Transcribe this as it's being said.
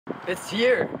It's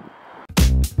here.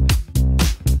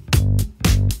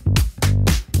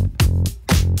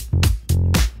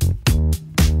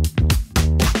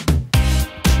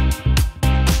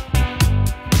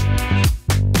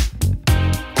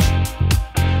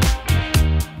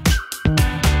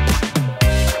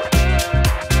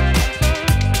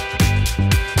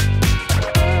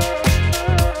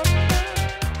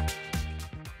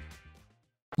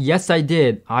 Yes, I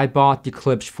did. I bought the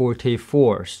Klipsch Forte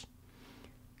IVs.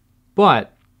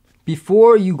 But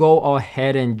before you go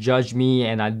ahead and judge me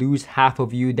and I lose half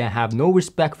of you that have no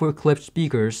respect for Klipsch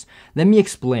speakers, let me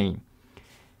explain.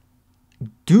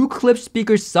 Do Klipsch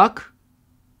speakers suck?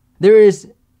 There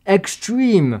is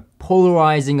extreme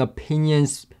polarizing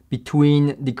opinions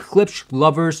between the Klipsch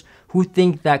lovers who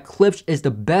think that Klipsch is the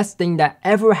best thing that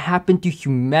ever happened to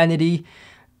humanity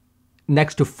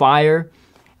next to fire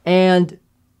and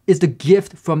is the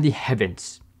gift from the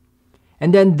heavens.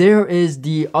 And then there is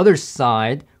the other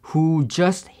side who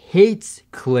just hates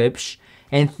Klipsch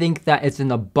and think that it's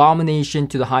an abomination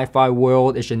to the hi-fi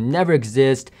world. It should never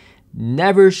exist.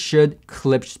 Never should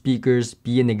Klipsch speakers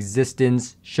be in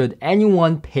existence. Should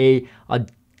anyone pay a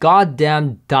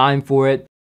goddamn dime for it?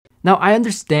 Now, I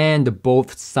understand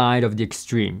both sides of the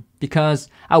extreme because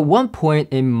at one point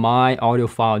in my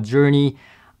audiophile journey,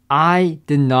 I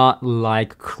did not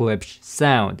like Klipsch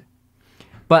sound.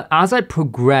 But as I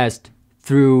progressed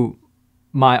through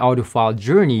my audiophile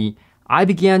journey, I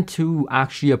began to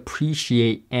actually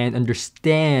appreciate and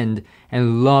understand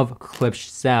and love Klipsch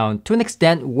sound to an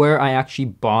extent where I actually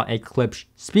bought a Klipsch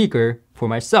speaker for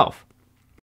myself.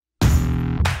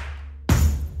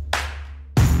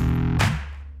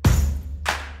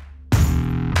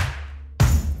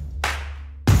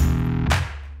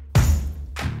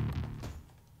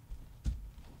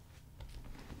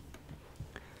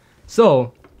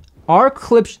 So, are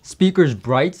Klipsch speakers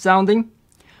bright sounding?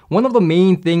 One of the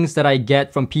main things that I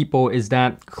get from people is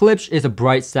that Klipsch is a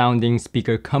bright sounding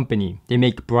speaker company. They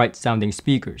make bright sounding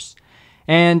speakers.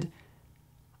 And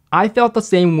I felt the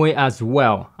same way as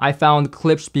well. I found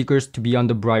Klipsch speakers to be on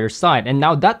the brighter side. And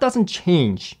now that doesn't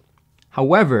change.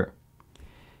 However,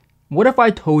 what if I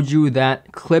told you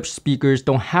that Klipsch speakers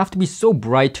don't have to be so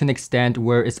bright to an extent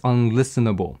where it's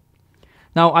unlistenable?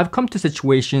 Now, I've come to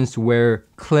situations where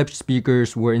Klipsch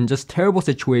speakers were in just terrible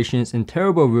situations, in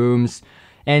terrible rooms,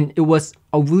 and it was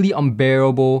a really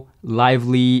unbearable,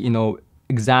 lively,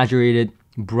 exaggerated,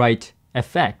 bright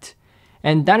effect.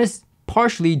 And that is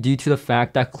partially due to the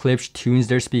fact that Klipsch tunes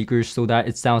their speakers so that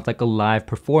it sounds like a live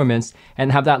performance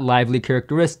and have that lively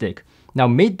characteristic. Now,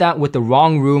 made that with the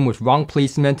wrong room, with wrong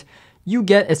placement, you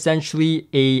get essentially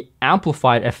a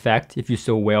amplified effect, if you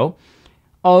so will,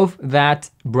 of that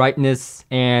brightness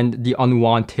and the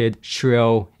unwanted,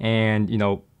 shrill, and,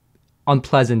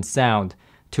 unpleasant sound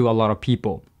to a lot of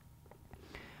people.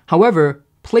 However,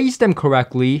 place them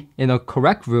correctly in a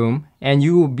correct room and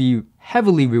you will be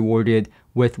heavily rewarded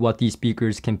with what these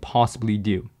speakers can possibly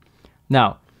do.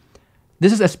 Now,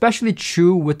 this is especially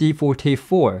true with the Forte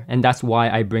IV, and that's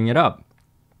why I bring it up.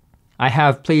 I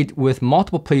have played with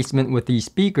multiple placement with these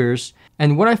speakers,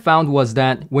 and what I found was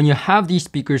that when you have these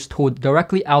speakers towed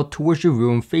directly out towards your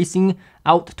room, facing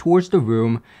out towards the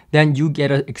room, then you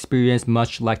get an experience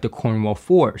much like the Cornwall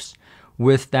 4s,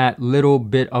 with that little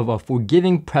bit of a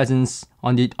forgiving presence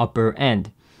on the upper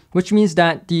end, which means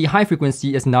that the high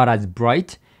frequency is not as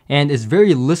bright and is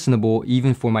very listenable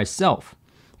even for myself.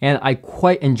 And I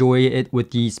quite enjoy it with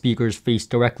these speakers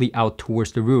faced directly out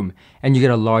towards the room, and you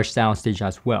get a large soundstage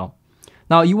as well.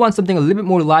 Now, you want something a little bit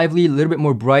more lively, a little bit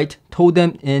more bright, toe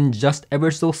them in just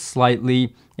ever so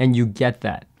slightly, and you get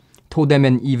that. Toe them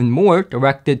in even more,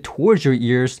 directed towards your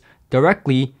ears,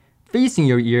 directly facing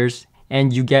your ears,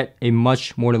 and you get a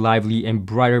much more lively and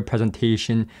brighter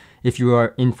presentation if you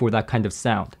are in for that kind of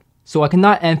sound. So I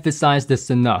cannot emphasize this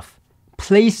enough.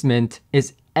 Placement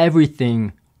is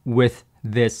everything with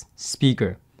this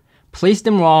speaker. Place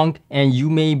them wrong, and you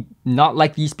may not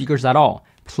like these speakers at all.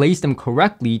 Place them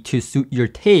correctly to suit your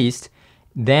taste,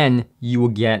 then you will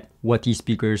get what these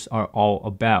speakers are all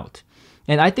about.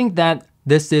 And I think that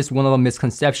this is one of the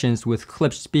misconceptions with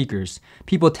Klipsch speakers.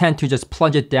 People tend to just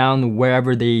plunge it down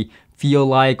wherever they feel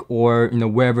like, or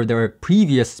wherever their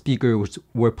previous speakers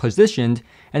were positioned,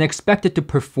 and expect it to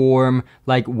perform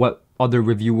like what other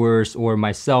reviewers or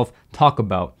myself talk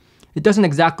about. It doesn't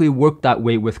exactly work that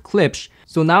way with Klipsch.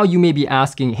 So now you may be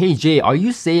asking, hey Jay, are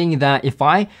you saying that if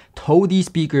I toe these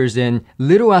speakers in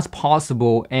little as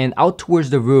possible and out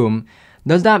towards the room,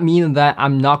 does that mean that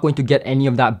I'm not going to get any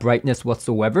of that brightness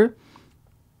whatsoever?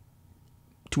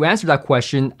 To answer that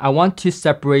question, I want to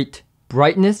separate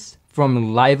brightness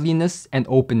from liveliness and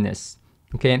openness.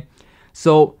 Okay?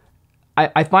 So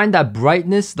I find that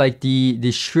brightness, like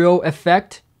the shrill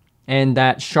effect and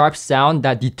that sharp sound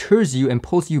that deters you and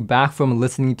pulls you back from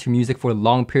listening to music for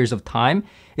long periods of time,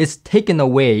 is taken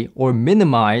away or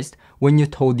minimized when you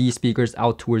tow these speakers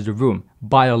out towards the room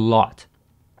by a lot,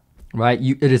 right?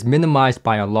 It is minimized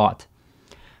by a lot.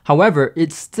 However,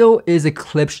 it still is a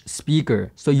Klipsch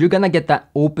speaker, so you're gonna get that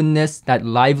openness, that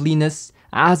liveliness,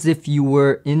 as if you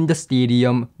were in the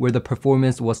stadium where the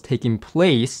performance was taking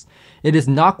place. It is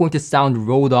not going to sound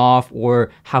rolled off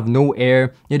or have no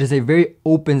air. It is a very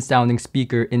open sounding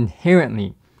speaker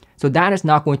inherently. So that is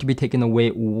not going to be taken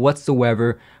away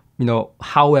whatsoever.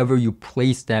 However you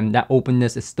place them, that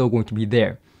openness is still going to be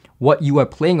there. What you are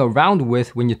playing around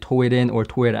with when you tow it in or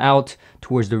tow it out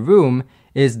towards the room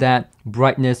is that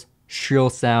brightness, shrill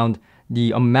sound,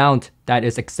 the amount that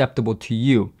is acceptable to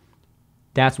you.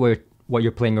 That's what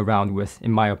you're playing around with,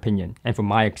 in my opinion, and from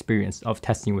my experience of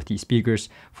testing with these speakers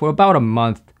for about a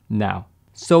month now.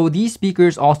 So these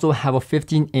speakers also have a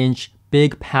 15-inch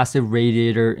big passive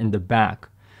radiator in the back.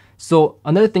 So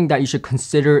another thing that you should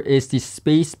consider is the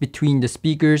space between the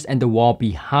speakers and the wall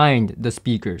behind the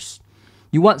speakers.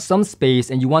 You want some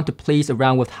space and you want to place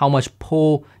around with how much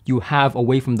pull you have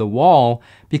away from the wall,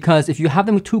 because if you have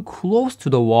them too close to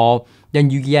the wall, then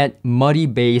you get muddy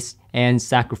bass and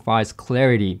sacrifice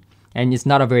clarity. And it's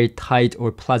not a very tight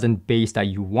or pleasant bass that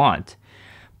you want.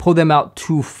 Pull them out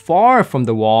too far from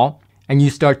the wall and you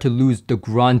start to lose the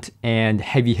grunt and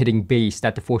heavy hitting bass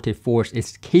that the Forte IV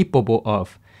is capable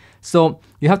of. So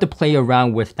you have to play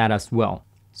around with that as well.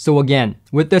 So again,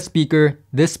 with this speaker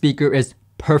is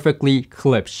perfectly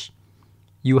Klipsch.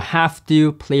 You have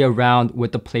to play around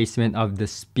with the placement of the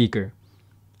speaker.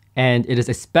 And it is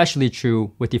especially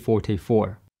true with the Forte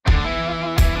IV.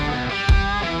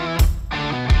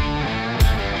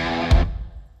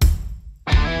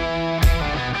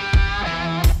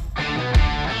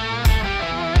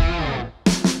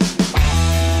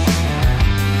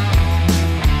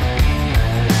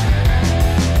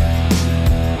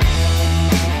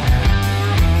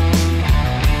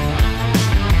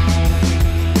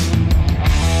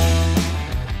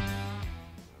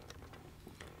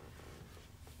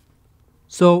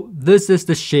 So this is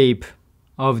the shape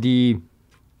of the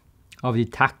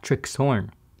Tactrix horn.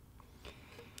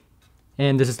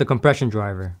 And this is the compression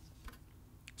driver.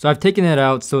 So I've taken it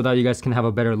out so that you guys can have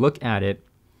a better look at it.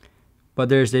 But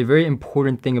there's a very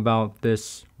important thing about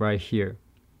this right here.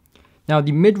 Now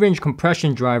the mid-range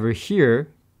compression driver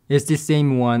here is the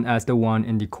same one as the one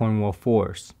in the Cornwall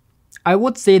 4s. I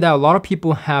would say that a lot of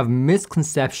people have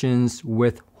misconceptions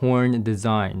with horn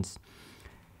designs.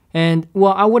 And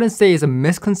well, I wouldn't say it's a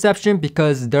misconception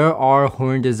because there are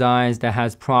horn designs that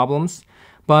has problems.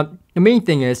 But the main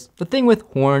thing is, the thing with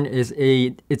horn is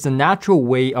it's a natural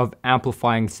way of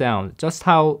amplifying sound. Just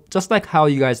like how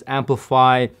you guys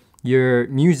amplify your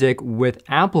music with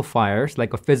amplifiers,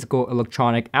 like a physical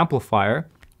electronic amplifier,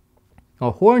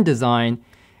 a horn design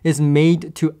is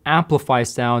made to amplify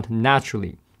sound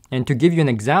naturally. And to give you an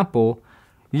example,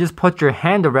 you just put your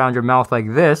hand around your mouth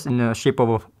like this in the shape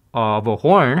of a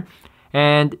horn,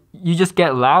 and you just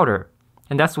get louder.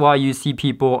 And that's why you see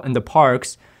people in the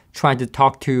parks trying to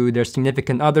talk to their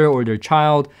significant other or their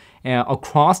child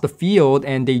across the field,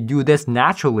 and they do this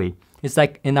naturally. It's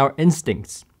like in our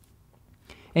instincts.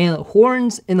 And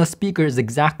horns in a speaker is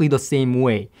exactly the same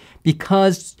way,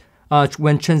 because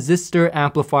when transistor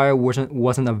amplifier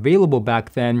wasn't available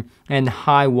back then, and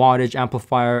high wattage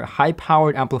amplifier, high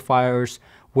powered amplifiers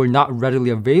were not readily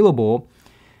available.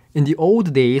 In the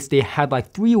old days, they had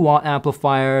like 3-watt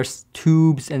amplifiers,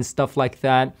 tubes, and stuff like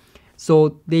that.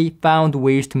 So they found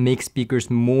ways to make speakers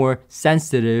more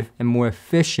sensitive and more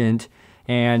efficient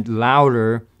and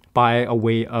louder by a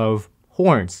way of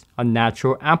horns, a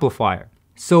natural amplifier.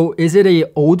 So is it an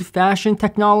old-fashioned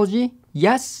technology?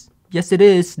 Yes, it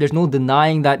is. There's no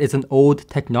denying that it's an old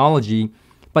technology.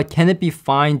 But can it be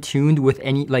fine-tuned with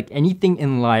anything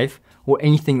in life or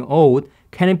anything old?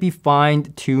 Can it be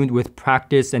fine-tuned with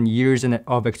practice and years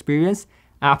of experience?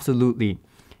 Absolutely.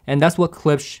 And that's what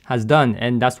Klipsch has done.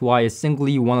 And that's why it's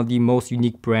simply one of the most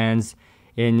unique brands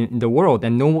in the world.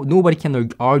 And nobody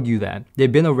can argue that. They've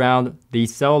been around. They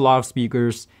sell a lot of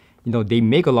speakers. They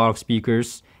make a lot of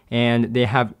speakers. And they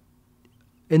have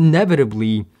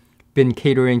inevitably been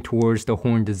catering towards the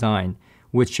horn design,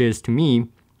 which is, to me,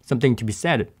 something to be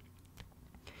said.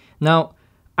 Now,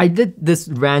 I did this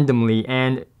randomly,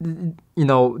 and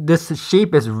this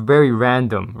shape is very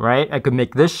random, right? I could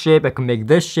make this shape, I could make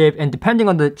this shape, and depending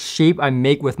on the shape I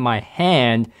make with my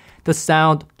hand, the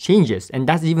sound changes. And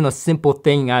that's even a simple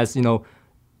thing as,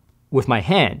 with my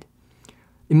hand.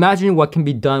 Imagine what can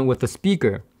be done with a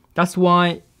speaker. That's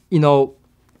why,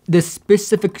 this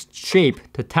specific shape,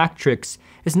 the Tactrix,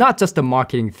 is not just a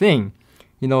marketing thing.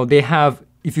 You know, they have,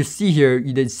 if you see here,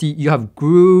 you have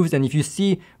grooves, and if you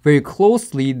see very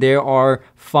closely, there are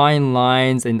fine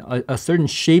lines and a certain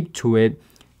shape to it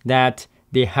that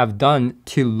they have done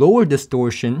to lower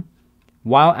distortion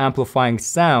while amplifying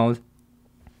sound,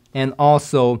 and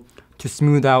also to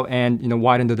smooth out and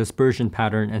widen the dispersion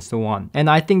pattern and so on. And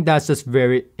I think that's just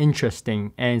very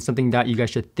interesting and something that you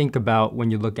guys should think about when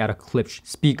you look at a Klipsch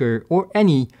speaker or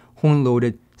any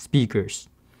horn-loaded speakers.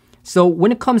 So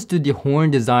when it comes to the horn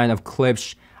design of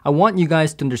Klipsch, I want you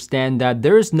guys to understand that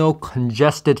there is no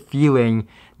congested feeling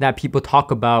that people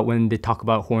talk about when they talk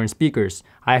about horn speakers.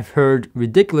 I've heard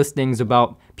ridiculous things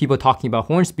about people talking about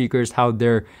horn speakers, how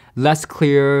they're less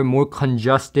clear, more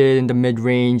congested in the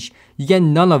mid-range. You get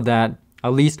none of that,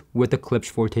 at least with the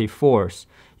Klipsch Forte IVs.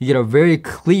 You get a very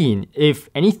clean, if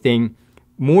anything,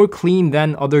 more clean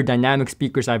than other dynamic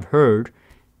speakers I've heard.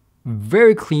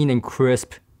 Very clean and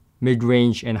crisp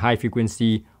mid-range and high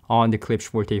frequency on the Klipsch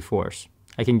Forte IVs.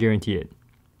 I can guarantee it.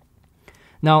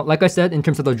 Now, like I said, in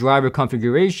terms of the driver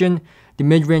configuration, the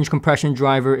mid-range compression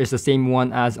driver is the same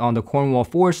one as on the Cornwall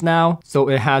 4s now, so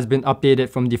it has been updated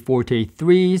from the Forte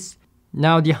 3s.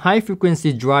 Now, the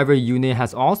high-frequency driver unit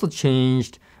has also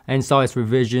changed and saw its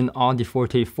revision on the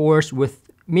Forte 4s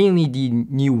with mainly the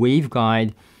new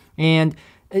waveguide. And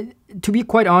to be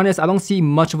quite honest, I don't see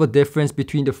much of a difference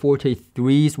between the Forte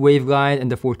 3's waveguide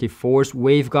and the Forte 4's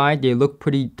waveguide. They look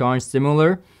pretty darn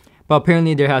similar, but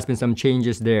apparently there has been some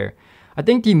changes there. I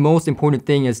think the most important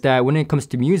thing is that when it comes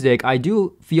to music, I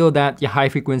do feel that the high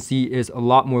frequency is a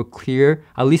lot more clear,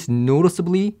 at least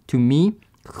noticeably to me,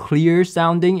 clear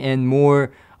sounding and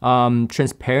more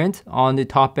transparent on the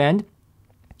top end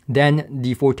than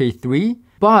the Forte 3.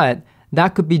 But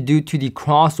that could be due to the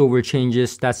crossover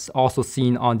changes that's also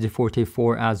seen on the Forte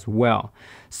 4 as well.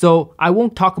 So I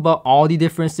won't talk about all the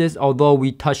differences, although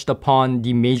we touched upon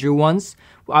the major ones.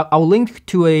 I'll link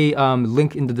to a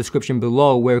link in the description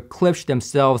below where Klipsch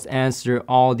themselves answer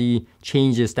all the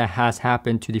changes that has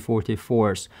happened to the Forte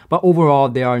 4s. But overall,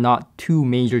 there are not two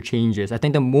major changes. I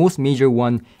think the most major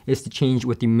one is the change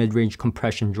with the mid-range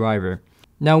compression driver.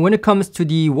 Now, when it comes to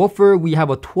the woofer, we have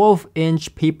a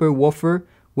 12-inch paper woofer,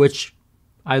 which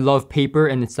I love paper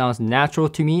and it sounds natural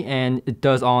to me, and it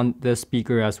does on the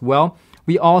speaker as well.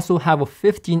 We also have a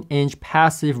 15-inch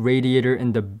passive radiator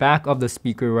in the back of the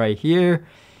speaker right here.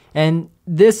 And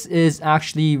this is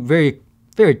actually very,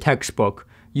 very textbook.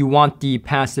 You want the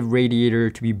passive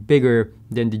radiator to be bigger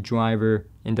than the driver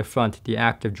in the front, the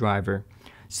active driver.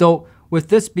 So with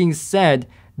this being said,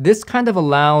 this kind of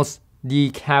allows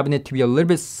the cabinet to be a little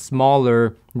bit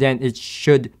smaller than it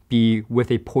should be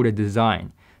with a ported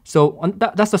design. So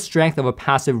that's the strength of a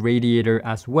passive radiator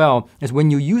as well, is when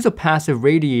you use a passive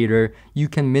radiator, you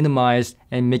can minimize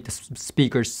and make the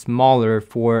speaker smaller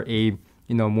for a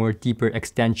more deeper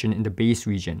extension in the bass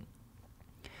region.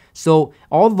 So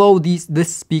although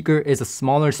this speaker is a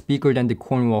smaller speaker than the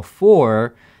Cornwall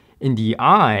 4 in the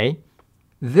eye,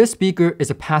 this speaker is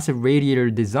a passive radiator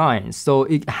design. So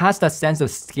it has that sense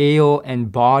of scale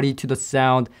and body to the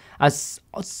sound as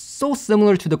so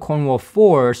similar to the Cornwall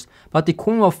 4s, but the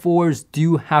Cornwall 4s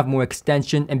do have more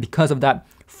extension, and because of that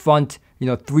front,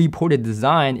 three-ported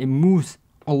design, it moves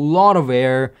a lot of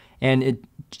air and it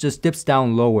just dips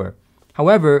down lower.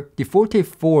 However, the Forte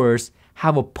 4s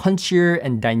have a punchier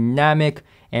and dynamic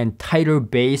and tighter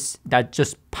bass that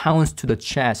just pounds to the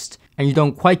chest, and you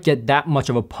don't quite get that much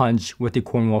of a punch with the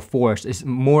Cornwall 4s. It's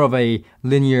more of a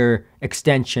linear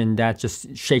extension that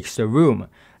just shakes the room.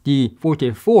 The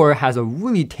Forte 4 has a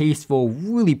really tasteful,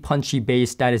 really punchy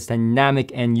bass that is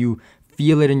dynamic and you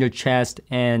feel it in your chest,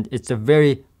 and it's a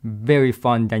very, very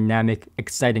fun, dynamic,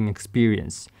 exciting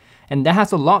experience. And that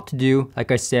has a lot to do,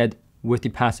 like I said, with the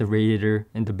passive radiator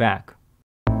in the back.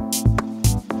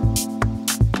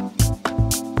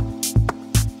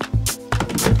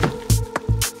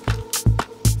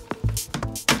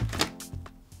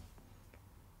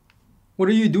 What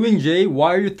are you doing, Jay?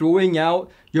 Why are you throwing out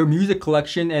your music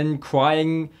collection and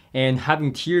crying and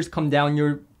having tears come down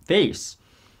your face?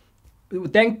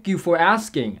 Thank you for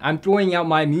asking. I'm throwing out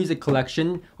my music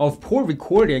collection of poor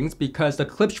recordings because the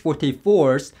Klipsch Forte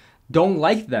 4s don't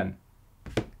like them.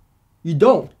 You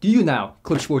don't, do you now,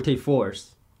 Klipsch Forte 4s?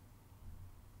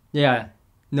 Yeah,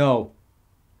 no,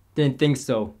 didn't think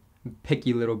so.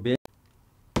 Picky little bit.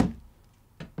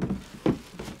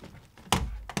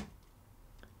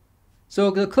 So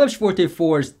the Klipsch Forte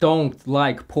 4s don't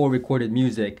like poor recorded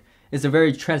music. It's a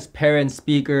very transparent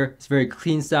speaker, it's very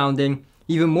clean sounding,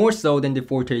 even more so than the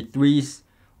Forte 3s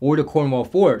or the Cornwall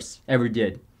 4s ever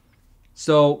did.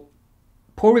 So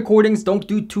poor recordings don't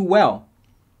do too well.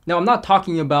 Now, I'm not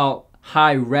talking about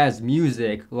high-res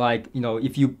music, like,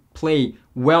 if you play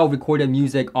well-recorded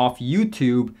music off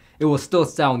YouTube, it will still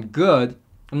sound good.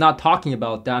 I'm not talking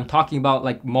about that. I'm talking about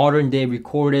like modern-day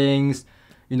recordings,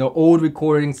 old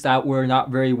recordings that were not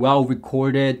very well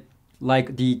recorded,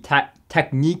 like the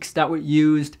techniques that were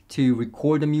used to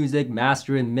record the music,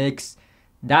 master and mix.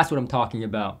 That's what I'm talking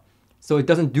about. So it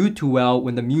doesn't do too well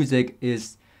when the music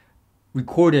is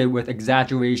recorded with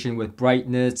exaggeration, with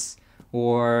brightness,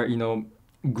 or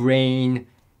grain.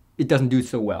 It doesn't do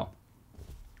so well.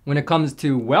 When it comes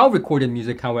to well-recorded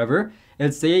music, however,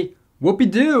 it's a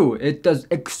whoopee-doo. It does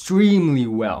extremely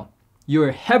well.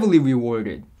 You're heavily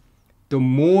rewarded. The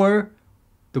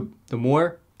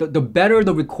better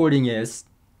the recording is,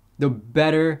 the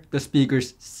better the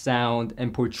speakers sound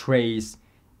and portrays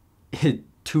it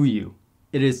to you.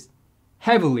 It is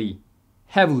heavily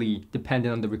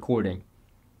dependent on the recording.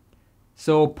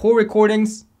 So poor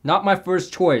recordings, not my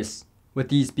first choice with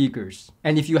these speakers.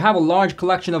 And if you have a large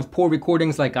collection of poor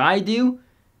recordings like I do,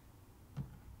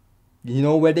 you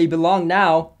know where they belong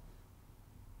now.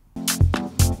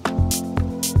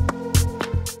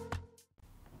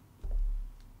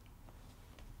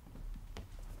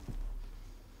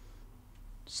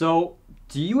 So,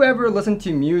 do you ever listen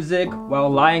to music while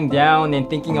lying down and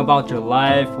thinking about your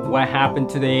life, what happened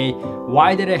today,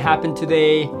 why did it happen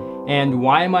today, and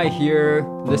why am I here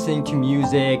listening to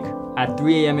music at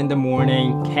 3 a.m. in the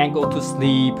morning, can't go to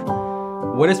sleep,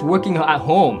 what is working at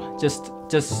home? Just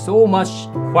so much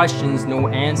questions, no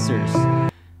answers.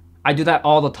 I do that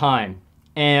all the time.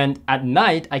 And at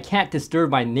night, I can't disturb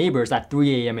my neighbors at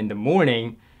 3 a.m. in the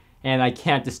morning, and I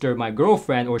can't disturb my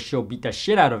girlfriend or she'll beat the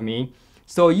shit out of me.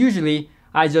 So usually,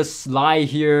 I just lie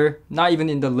here, not even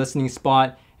in the listening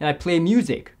spot, and I play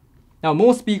music. Now,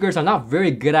 most speakers are not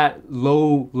very good at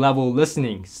low-level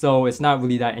listening, so it's not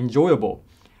really that enjoyable.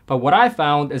 But what I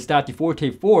found is that the Forte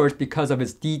 4, because of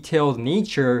its detailed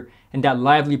nature and that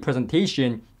lively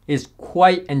presentation, is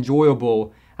quite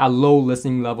enjoyable at low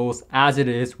listening levels as it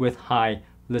is with high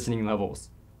listening levels.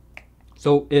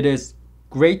 So it is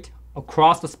great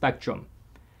across the spectrum.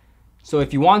 So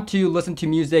if you want to listen to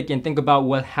music and think about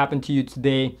what happened to you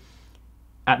today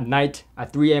at night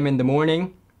at 3 a.m. in the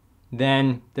morning,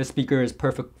 then this speaker is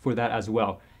perfect for that as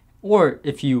well. Or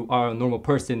if you are a normal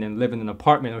person and live in an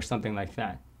apartment or something like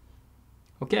that.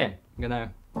 Okay, I'm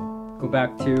gonna go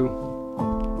back to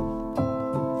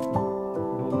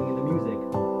rolling in the music.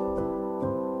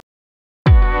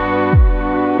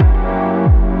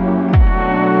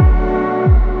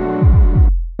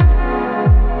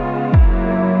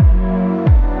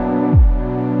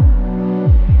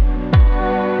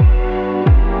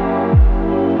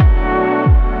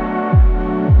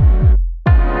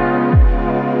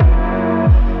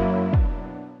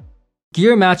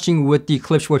 Gear matching with the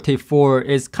Klipsch Forte IV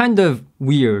is kind of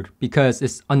weird because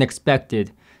it's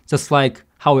unexpected. Just like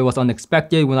how it was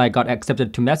unexpected when I got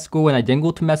accepted to med school and I didn't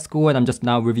go to med school and I'm just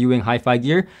now reviewing hi-fi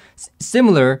gear.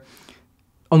 Similar,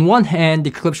 on one hand,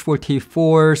 the Klipsch Forte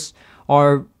IVs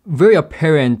are very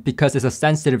apparent because it's a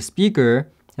sensitive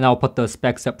speaker, and I'll put the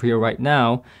specs up here right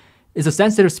now. It's a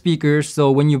sensitive speaker,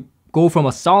 so when you go from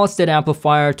a solid state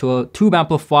amplifier to a tube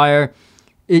amplifier,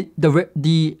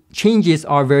 the changes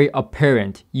are very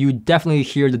apparent. You definitely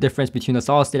hear the difference between a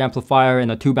solid state amplifier and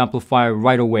a tube amplifier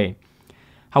right away.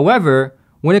 However,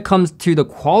 when it comes to the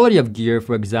quality of gear,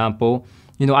 for example,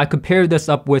 I compare this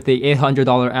up with a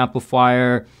 $800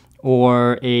 amplifier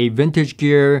or a vintage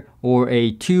gear or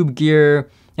a tube gear,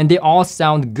 and they all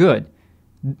sound good.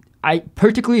 I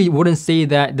particularly wouldn't say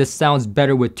that this sounds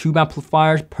better with tube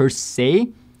amplifiers per se,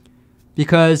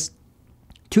 because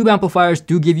tube amplifiers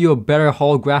do give you a better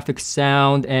holographic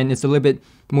sound and it's a little bit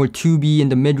more tubey in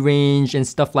the mid-range and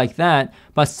stuff like that.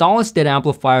 But solid state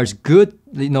amplifiers, good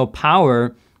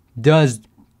power, does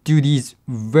do these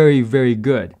very, very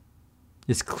good.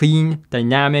 It's clean,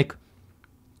 dynamic,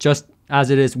 just as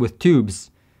it is with tubes.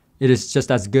 It is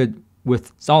just as good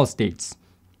with solid states.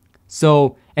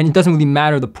 So, and it doesn't really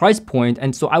matter the price point,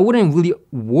 and so I wouldn't really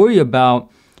worry about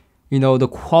the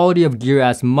quality of gear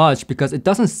as much because it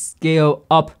doesn't scale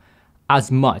up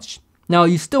as much. Now,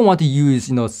 you still want to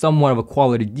use, somewhat of a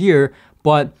quality gear,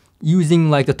 but using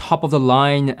like the top of the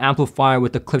line amplifier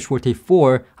with the Klipsch Forte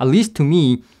IV, at least to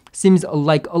me, seems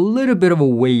like a little bit of a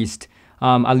waste,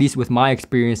 at least with my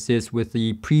experiences with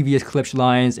the previous Klipsch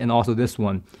lines and also this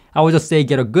one. I would just say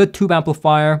get a good tube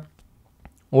amplifier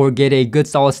or get a good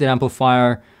solid state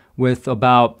amplifier with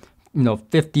about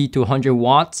 50 to 100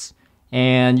 watts,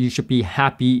 and you should be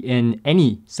happy in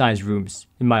any size rooms,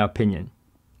 in my opinion.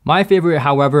 My favorite,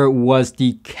 however, was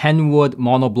the Kenwood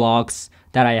monoblocks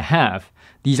that I have.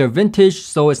 These are vintage,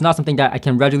 so it's not something that I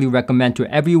can readily recommend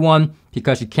to everyone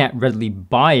because you can't readily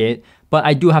buy it. But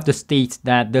I do have to state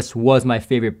that this was my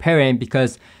favorite pairing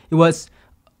because it was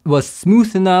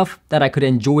smooth enough that I could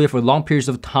enjoy it for long periods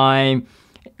of time.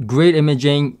 Great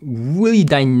imaging, really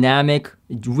dynamic.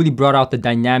 It really brought out the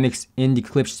dynamics in the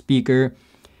Klipsch speaker.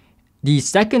 The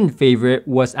second favorite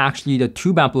was actually the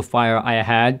tube amplifier I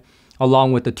had,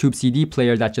 along with the tube CD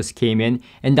player that just came in,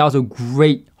 and that was a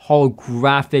great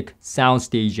holographic sound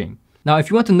staging. Now,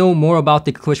 if you want to know more about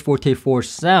the Klipsch Forte IV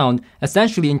sound,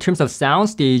 essentially in terms of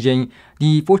sound staging,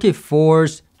 the Forte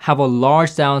IVs have a large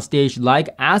sound stage like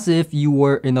as if you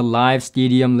were in a live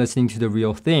stadium listening to the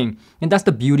real thing. And that's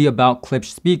the beauty about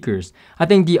Klipsch speakers. I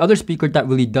think the other speaker that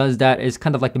really does that is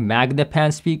kind of like the magnet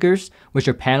pan speakers, which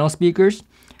are panel speakers.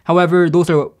 However,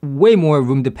 those are way more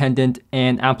room dependent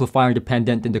and amplifier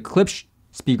dependent than the Klipsch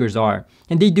speakers are.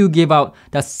 And they do give out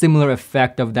that similar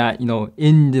effect of that,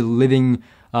 in the living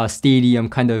stadium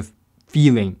kind of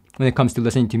feeling when it comes to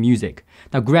listening to music.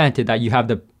 Now, granted that you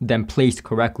have them placed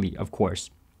correctly, of course.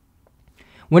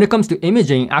 When it comes to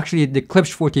imaging, actually the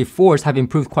Klipsch Forte IVs have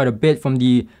improved quite a bit from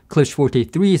the Klipsch Forte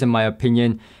IIIs in my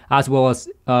opinion, as well as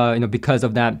because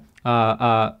of that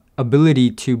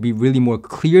ability to be really more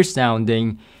clear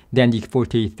sounding than the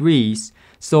Forte IIIs.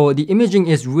 So the imaging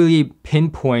is really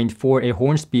pinpoint for a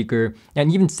horn speaker,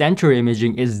 and even center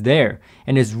imaging is there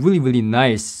and it's really, really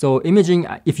nice. So imaging,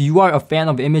 if you are a fan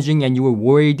of imaging and you were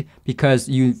worried because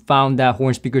you found that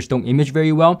horn speakers don't image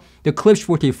very well, the Klipsch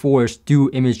Forte IVs do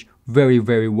image very,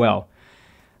 very well.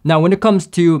 Now, when it comes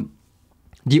to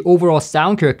the overall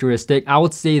sound characteristic, I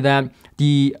would say that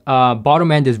the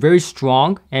bottom end is very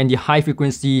strong and the high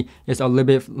frequency is a little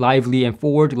bit lively and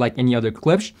forward like any other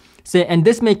Klipsch. And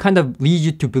this may kind of lead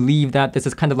you to believe that this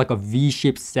is kind of like a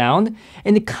V-shaped sound,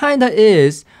 and it kind of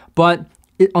is, but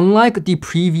unlike the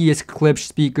previous Klipsch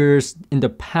speakers in the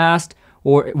past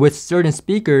or with certain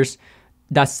speakers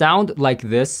that sound like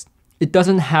this, it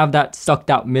doesn't have that sucked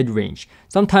out mid-range.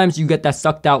 Sometimes you get that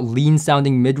sucked out lean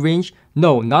sounding mid-range.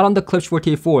 No, not on the Klipsch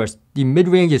Forte IVs. The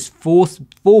mid-range is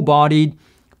full-bodied,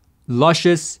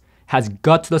 luscious, has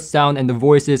gut to the sound and the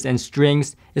voices and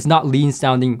strings. It's not lean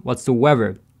sounding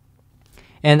whatsoever.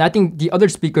 And I think the other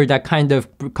speaker that kind of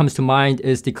comes to mind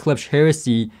is the Klipsch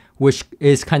Heresy, which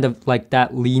is kind of like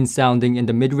that lean sounding in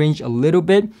the mid-range a little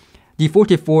bit. The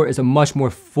Forte IV is a much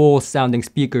more full sounding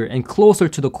speaker and closer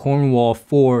to the Cornwall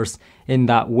 4s in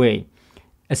that way,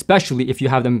 especially if you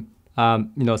have them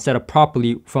set up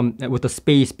properly with the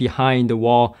space behind the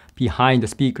wall, behind the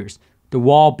speakers. The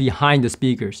wall behind the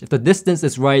speakers. If the distance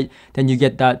is right, then you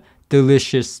get that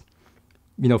delicious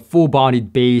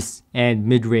full-bodied bass and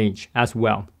mid-range as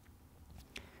well.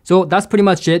 So that's pretty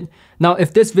much it. Now,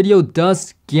 if this video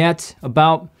does get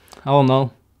about, I don't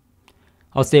know,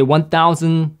 I'll say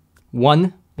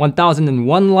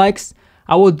 1,001 likes,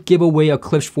 I will give away a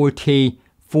Klipsch Forte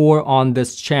IV on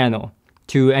this channel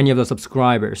to any of the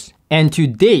subscribers. And to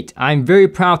date, I'm very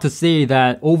proud to say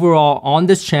that overall on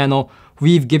this channel,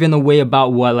 we've given away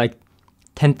about like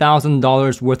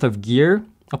 $10,000 worth of gear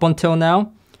up until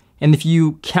now. And if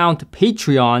you count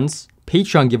Patreon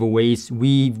giveaways,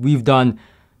 we've done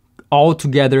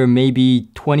altogether maybe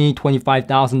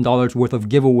 $20,000-$25,000 worth of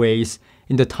giveaways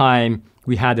in the time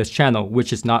we had this channel,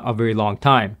 which is not a very long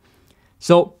time.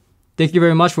 So thank you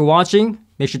very much for watching.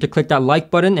 Make sure to click that like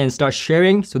button and start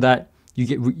sharing so that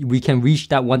we can reach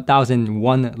that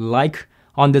 1,001 like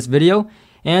on this video.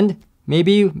 And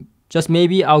maybe, just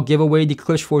maybe, I'll give away the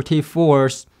Klipsch Forte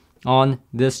IVs on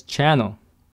this channel.